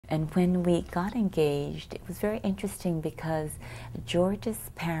And when we got engaged, it was very interesting because George's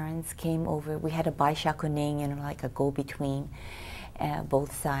parents came over. We had a baishakuning, you know, like a go-between,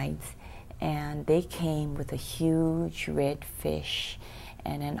 both sides. And they came with a huge red fish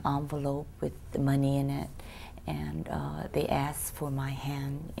and an envelope with the money in it. And they asked for my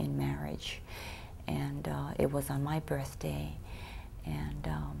hand in marriage. And it was on my birthday. And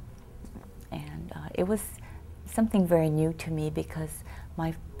it was something very new to me because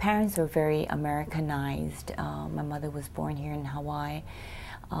my parents were very Americanized. My mother was born here in Hawaii.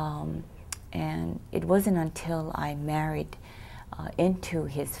 And it wasn't until I married into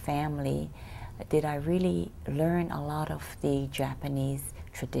his family did I really learn a lot of the Japanese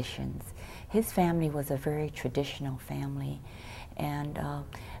traditions. His family was a very traditional family, and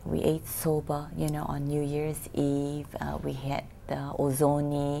we ate soba, you know, on New Year's Eve. We had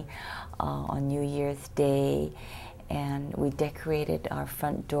ozoni on New Year's Day, and we decorated our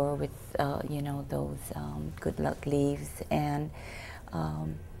front door with, you know, those good luck leaves. And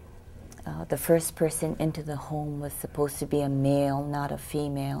the first person into the home was supposed to be a male, not a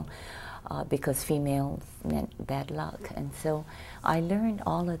female, because females meant bad luck. And so I learned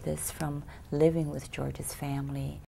all of this from living with George's family.